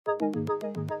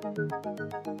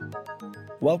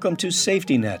Welcome to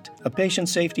Safety Net, a patient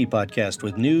safety podcast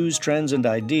with news, trends, and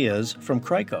ideas from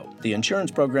CRICO, the insurance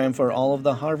program for all of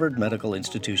the Harvard medical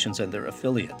institutions and their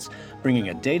affiliates, bringing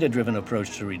a data-driven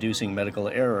approach to reducing medical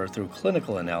error through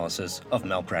clinical analysis of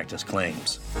malpractice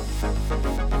claims.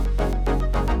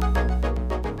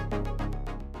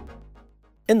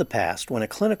 In the past, when a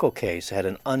clinical case had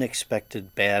an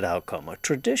unexpected bad outcome, a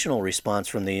traditional response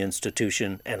from the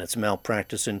institution and its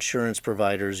malpractice insurance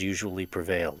providers usually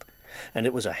prevailed. And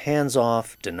it was a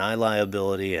hands-off, deny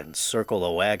liability, and circle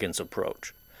the wagons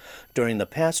approach. During the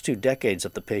past 2 decades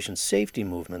of the patient safety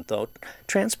movement, though,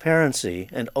 transparency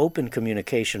and open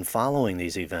communication following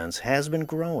these events has been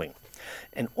growing.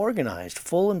 An organized,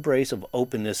 full embrace of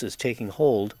openness is taking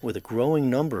hold with a growing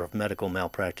number of medical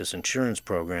malpractice insurance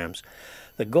programs.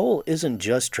 The goal isn't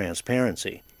just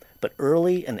transparency, but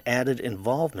early and added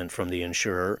involvement from the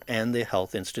insurer and the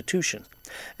health institution.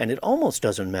 And it almost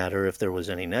doesn't matter if there was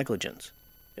any negligence.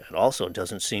 It also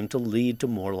doesn't seem to lead to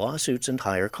more lawsuits and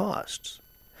higher costs.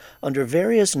 Under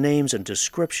various names and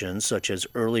descriptions such as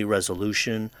early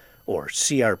resolution or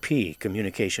CRP,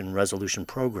 Communication Resolution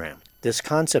Program, this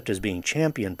concept is being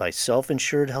championed by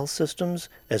self-insured health systems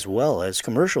as well as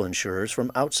commercial insurers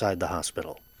from outside the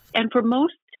hospital. And for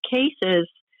most cases,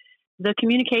 the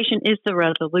communication is the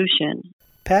resolution.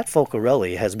 Pat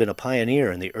Folcarelli has been a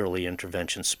pioneer in the early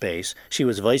intervention space. She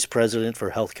was vice president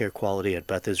for healthcare quality at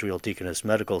Beth Israel Deaconess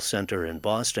Medical Center in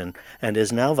Boston and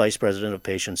is now vice president of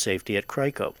patient safety at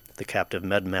CRICO, the captive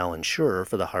med-mal insurer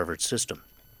for the Harvard system.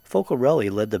 Folcarelli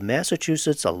led the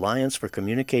Massachusetts Alliance for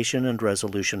Communication and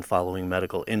Resolution Following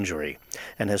Medical Injury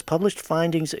and has published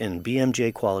findings in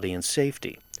BMJ Quality and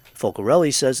Safety.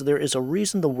 Folcarelli says there is a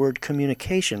reason the word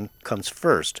communication comes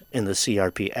first in the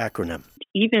CRP acronym.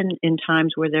 Even in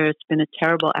times where there's been a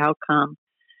terrible outcome,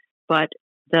 but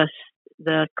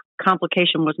the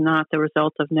complication was not the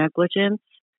result of negligence,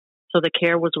 so the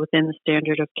care was within the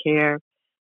standard of care,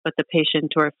 but the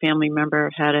patient or a family member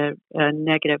had a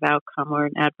negative outcome or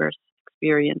an adverse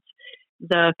experience.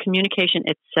 The communication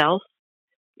itself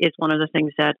is one of the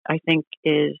things that I think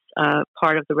is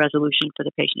part of the resolution for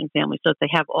the patient and family, so that they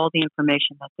have all the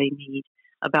information that they need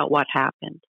about what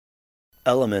happened.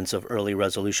 Elements of early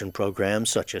resolution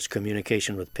programs, such as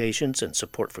communication with patients and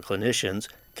support for clinicians,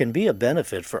 can be a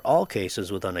benefit for all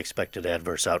cases with unexpected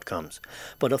adverse outcomes.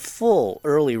 But a full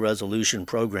early resolution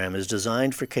program is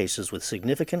designed for cases with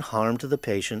significant harm to the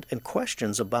patient and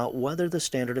questions about whether the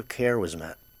standard of care was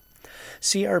met.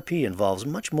 CRP involves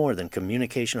much more than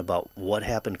communication about what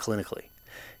happened clinically.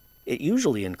 It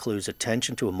usually includes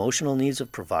attention to emotional needs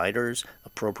of providers,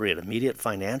 appropriate immediate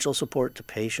financial support to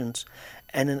patients,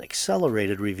 and an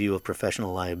accelerated review of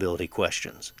professional liability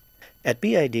questions. At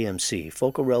BIDMC,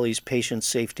 Folcarelli's Patient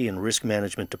Safety and Risk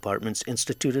Management Departments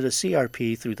instituted a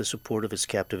CRP through the support of its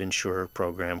captive insurer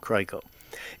program, CRICO.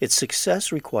 Its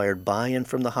success required buy-in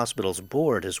from the hospital's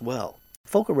board as well.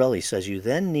 Folcarelli says you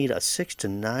then need a 6 to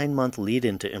 9 month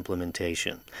lead-in to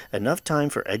implementation, enough time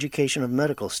for education of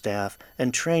medical staff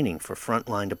and training for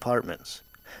frontline departments.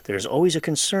 There is always a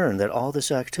concern that all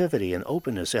this activity and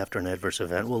openness after an adverse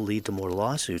event will lead to more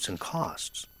lawsuits and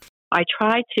costs. I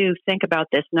try to think about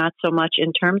this not so much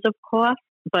in terms of cost,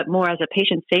 but more as a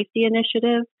patient safety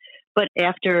initiative. But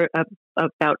after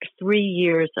about 3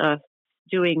 years of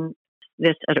doing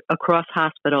this across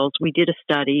hospitals, we did a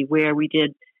study where we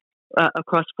did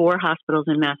across 4 hospitals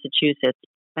in Massachusetts,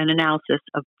 an analysis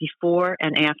of before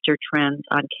and after trends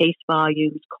on case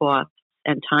volumes, costs,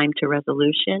 and time to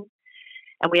resolution.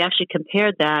 And we actually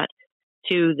compared that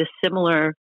to the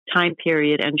similar time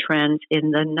period and trends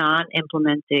in the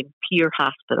non-implementing peer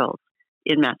hospitals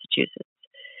in Massachusetts.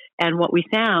 And what we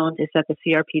found is that the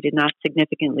CRP did not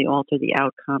significantly alter the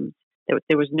outcomes.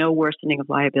 There was no worsening of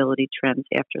liability trends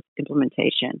after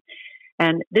implementation.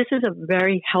 And this is a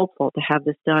very helpful to have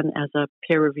this done as a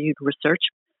peer-reviewed research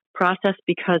process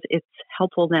because it's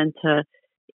helpful then to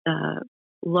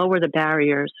lower the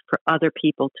barriers for other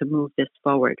people to move this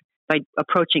forward by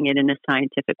approaching it in a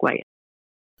scientific way.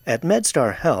 At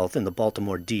MedStar Health in the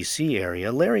Baltimore, D.C.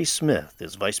 area, Larry Smith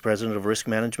is Vice President of Risk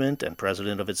Management and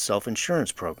President of its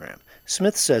self-insurance program.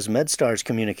 Smith says MedStar's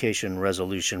Communication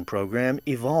Resolution Program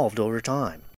evolved over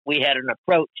time. We had an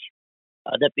approach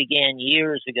that began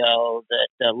years ago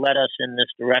that led us in this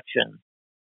direction.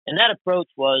 And that approach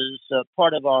was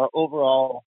part of our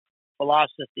overall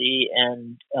philosophy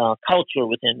and culture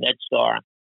within MedStar,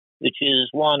 which is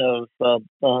one of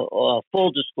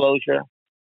full disclosure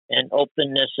and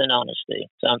openness and honesty.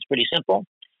 Sounds pretty simple.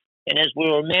 And as we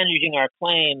were managing our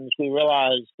claims, we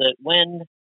realized that when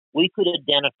we could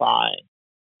identify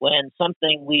when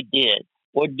something we did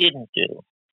or didn't do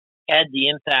had the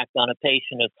impact on a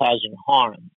patient of causing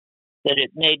harm, that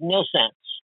it made no sense,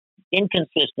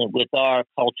 inconsistent with our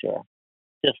culture,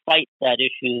 to fight that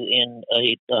issue in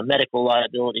a medical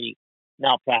liability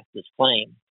malpractice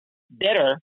claim.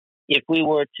 Better if we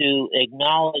were to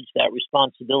acknowledge that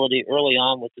responsibility early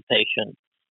on with the patient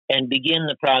and begin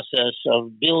the process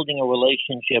of building a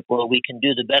relationship where we can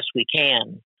do the best we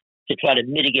can to try to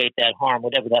mitigate that harm,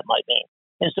 whatever that might mean.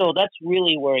 And so that's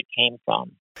really where it came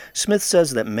from. Smith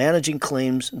says that managing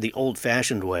claims the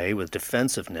old-fashioned way with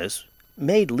defensiveness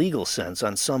made legal sense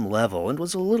on some level and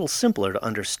was a little simpler to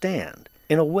understand.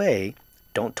 In a way,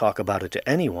 don't talk about it to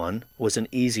anyone was an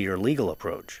easier legal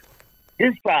approach.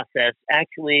 This process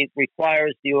actually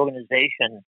requires the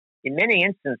organization, in many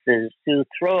instances, to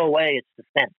throw away its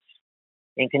defense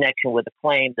in connection with a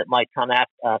claim that might come at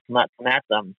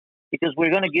them, because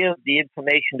we're going to give the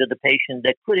information to the patient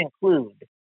that could include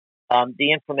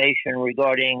the information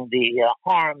regarding the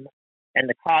harm and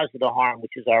the cause of the harm,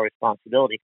 which is our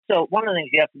responsibility. So one of the things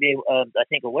you have to be, I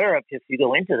think, aware of if you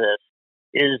go into this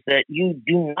is that you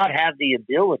do not have the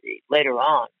ability later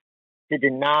on to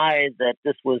deny that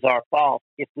this was our fault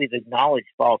if we've acknowledged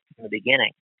fault from the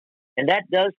beginning. And that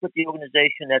does put the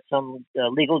organization at some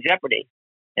legal jeopardy.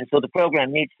 And so the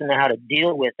program needs to know how to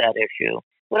deal with that issue.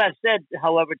 What I've said,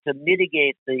 however, to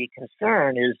mitigate the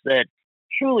concern is that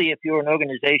truly if you're an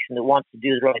organization that wants to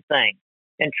do the right thing,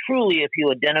 and truly if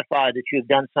you identify that you've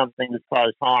done something that's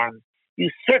caused harm, you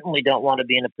certainly don't want to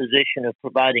be in a position of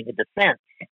providing a defense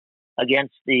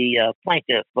against the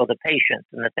plaintiff or the patient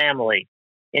and the family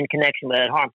in connection with that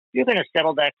harm. You're going to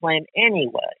settle that claim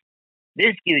anyway.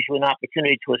 This gives you an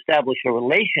opportunity to establish a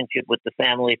relationship with the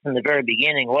family from the very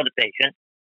beginning or the patient,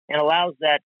 and allows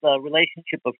that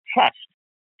relationship of trust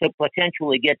to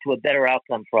potentially get to a better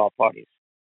outcome for all parties.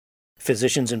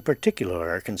 Physicians in particular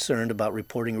are concerned about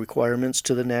reporting requirements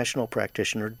to the National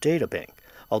Practitioner Data Bank,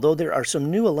 although there are some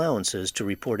new allowances to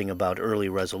reporting about early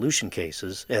resolution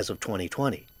cases as of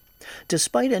 2020.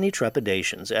 Despite any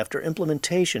trepidations, after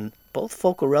implementation, both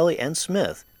Focarelli and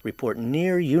Smith report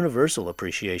near universal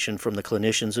appreciation from the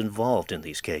clinicians involved in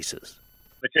these cases.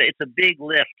 It's a big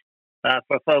lift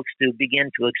for folks to begin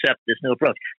to accept this new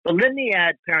approach. But let me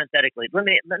add parenthetically, let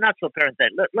me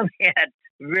add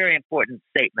a very important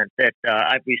statement that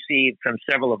I've received from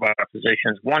several of our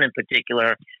physicians, one in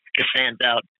particular that stands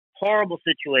out. Horrible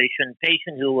situation,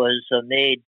 patient who was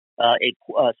made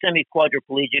a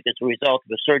semi-quadriplegic as a result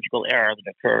of a surgical error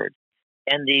that occurred.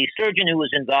 And the surgeon who was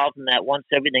involved in that, once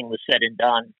everything was said and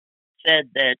done, said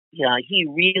that he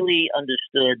really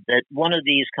understood that one of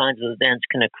these kinds of events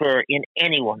can occur in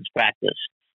anyone's practice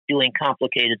doing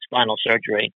complicated spinal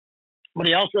surgery. But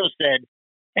he also said,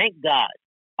 thank God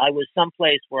I was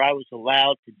someplace where I was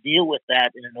allowed to deal with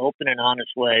that in an open and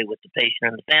honest way with the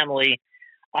patient and the family.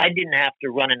 I didn't have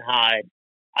to run and hide.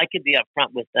 I could be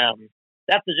upfront with them.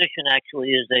 That physician actually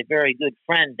is a very good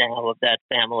friend now of that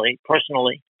family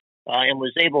personally, and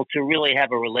was able to really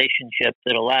have a relationship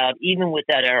that allowed, even with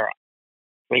that error,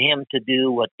 for him to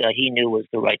do what he knew was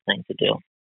the right thing to do.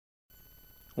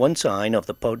 One sign of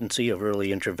the potency of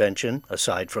early intervention,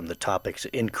 aside from the topic's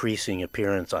increasing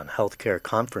appearance on healthcare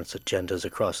conference agendas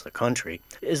across the country,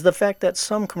 is the fact that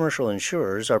some commercial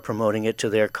insurers are promoting it to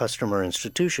their customer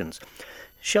institutions.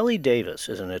 Shelley Davis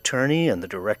is an attorney and the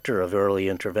director of early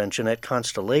intervention at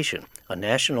Constellation, a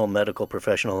national medical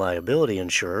professional liability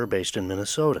insurer based in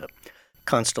Minnesota.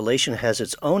 Constellation has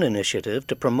its own initiative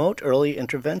to promote early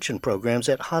intervention programs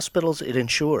at hospitals it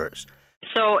insures.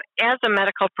 So as a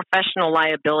medical professional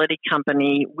liability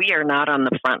company, we are not on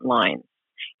the front lines.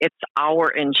 It's our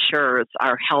insurers,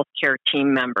 our healthcare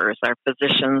team members, our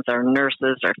physicians, our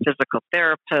nurses, our physical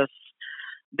therapists.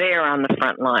 They are on the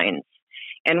front lines.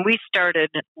 And we started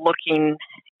looking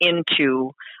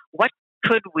into what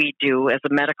could we do as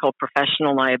a medical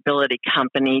professional liability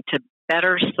company to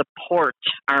better support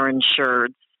our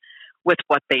insureds with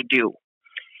what they do.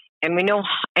 And we know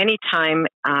anytime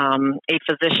a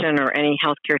physician or any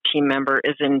healthcare team member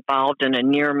is involved in a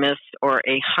near miss or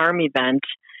a harm event,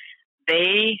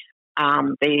 they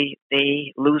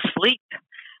lose sleep.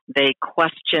 They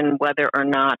question whether or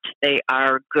not they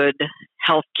are good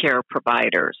healthcare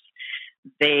providers.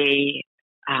 They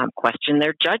question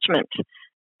their judgment.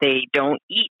 They don't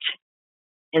eat.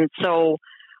 And so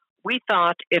we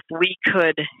thought if we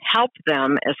could help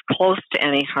them as close to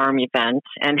any harm event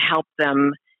and help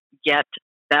them get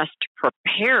best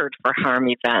prepared for harm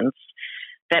events,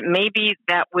 that maybe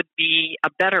that would be a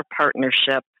better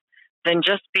partnership than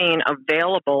just being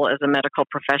available as a medical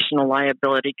professional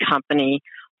liability company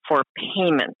for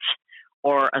payment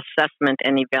or assessment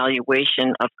and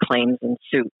evaluation of claims and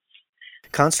suits.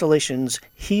 Constellation's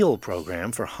HEAL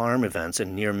program for harm events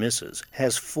and near misses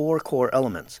has 4 core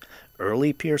elements: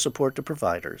 early peer support to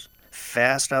providers,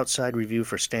 fast outside review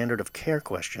for standard of care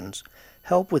questions,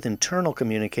 help with internal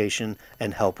communication,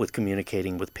 and help with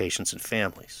communicating with patients and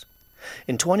families.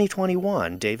 In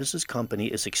 2021, Davis's company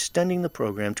is extending the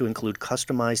program to include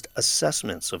customized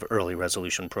assessments of early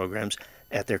resolution programs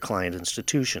at their client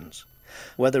institutions.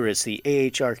 Whether it's the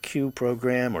AHRQ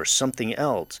program or something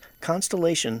else,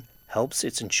 Constellation helps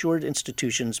its insured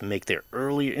institutions make their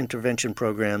early intervention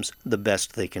programs the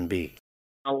best they can be.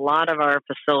 A lot of our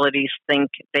facilities think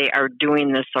they are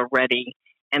doing this already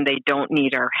and they don't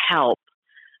need our help.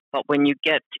 But when you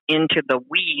get into the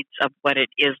weeds of what it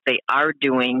is they are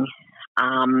doing,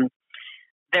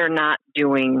 they're not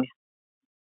doing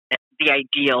the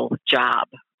ideal job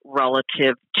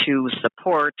relative to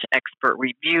support, expert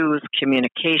reviews,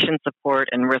 communication support,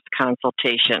 and risk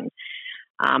consultation.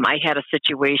 I had a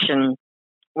situation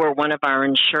where one of our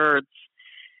insureds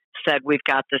said, we've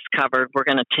got this covered, we're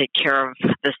going to take care of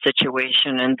this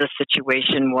situation. And this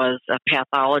situation was a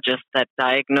pathologist that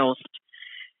diagnosed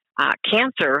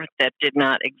cancer that did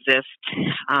not exist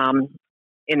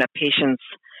in a patient's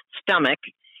stomach,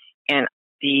 and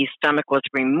the stomach was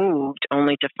removed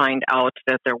only to find out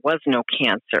that there was no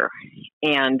cancer.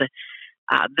 And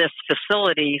this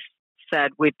facility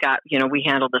said, we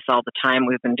handle this all the time.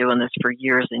 We've been doing this for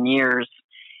years and years.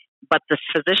 But the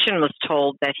physician was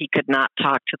told that he could not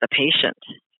talk to the patient.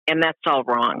 And that's all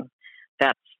wrong.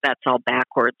 That's all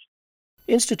backwards.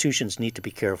 Institutions need to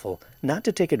be careful not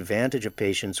to take advantage of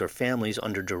patients or families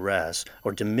under duress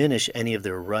or diminish any of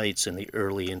their rights in the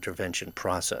early intervention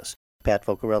process. Pat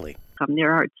Voccarelli.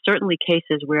 There are certainly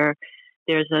cases where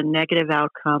there's a negative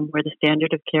outcome where the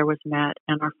standard of care was met,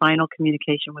 and our final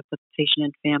communication with the patient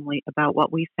and family about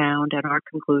what we found and our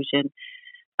conclusion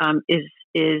is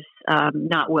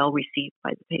not well received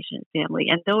by the patient and family.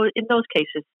 And in those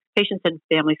cases, patients and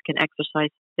families can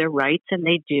exercise their rights, and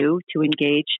they do, to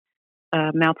engage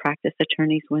malpractice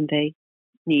attorneys when they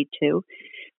need to.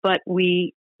 But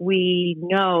we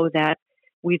know that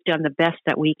we've done the best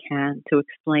that we can to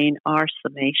explain our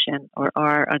summation or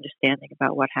our understanding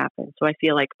about what happened. So I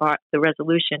feel like the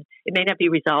resolution, it may not be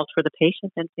resolved for the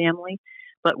patient and family,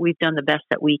 but we've done the best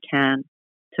that we can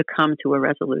to come to a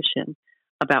resolution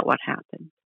about what happened.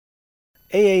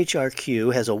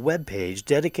 AHRQ has a web page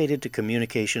dedicated to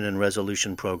communication and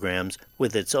resolution programs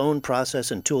with its own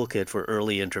process and toolkit for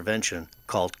early intervention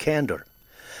called Candor.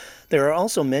 There are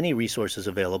also many resources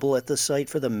available at the site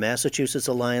for the Massachusetts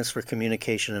Alliance for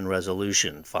Communication and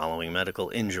Resolution Following Medical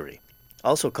Injury,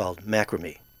 also called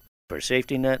MACRME. For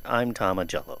SafetyNet, I'm Tom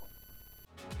Agello.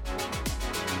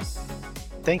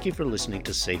 Thank you for listening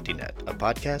to SafetyNet, a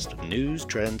podcast of news,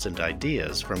 trends, and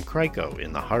ideas from CRICO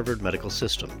in the Harvard Medical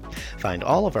System. Find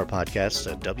all of our podcasts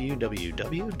at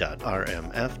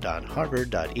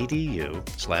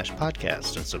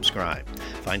www.rmf.harvard.edu/podcast and subscribe.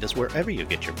 Find us wherever you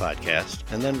get your podcasts,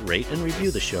 and then rate and review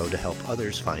the show to help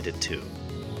others find it too.